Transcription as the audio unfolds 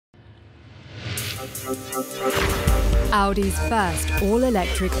Audi's first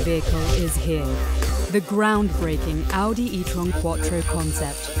all-electric vehicle is here. The groundbreaking Audi e-tron Quattro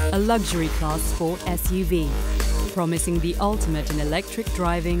concept, a luxury class sport SUV, promising the ultimate in electric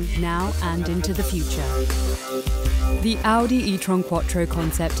driving now and into the future. The Audi e-tron Quattro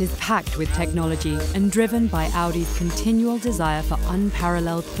concept is packed with technology and driven by Audi's continual desire for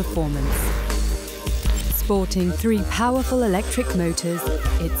unparalleled performance. Sporting 3 powerful electric motors,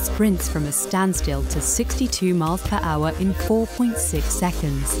 it sprints from a standstill to 62 miles per hour in 4.6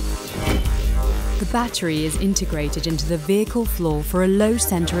 seconds. The battery is integrated into the vehicle floor for a low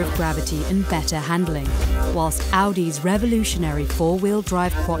centre of gravity and better handling, whilst Audi's revolutionary 4-wheel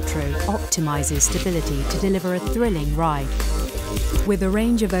drive Quattro optimises stability to deliver a thrilling ride. With a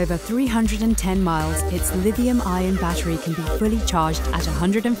range of over 310 miles, its lithium-ion battery can be fully charged at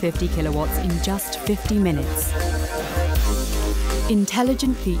 150 kilowatts in just 50 minutes.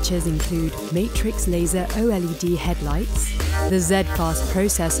 Intelligent features include matrix laser OLED headlights, the Z-Fast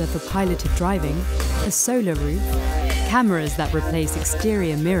processor for piloted driving, a solar roof, cameras that replace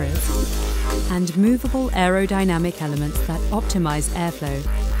exterior mirrors, and movable aerodynamic elements that optimize airflow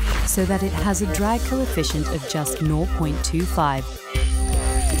so that it has a drag coefficient of just 0.25.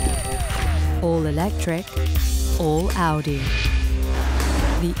 All electric, all Audi.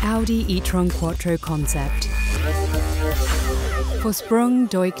 The Audi e-tron Quattro concept. Vorsprung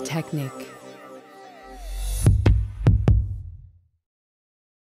durch Technik.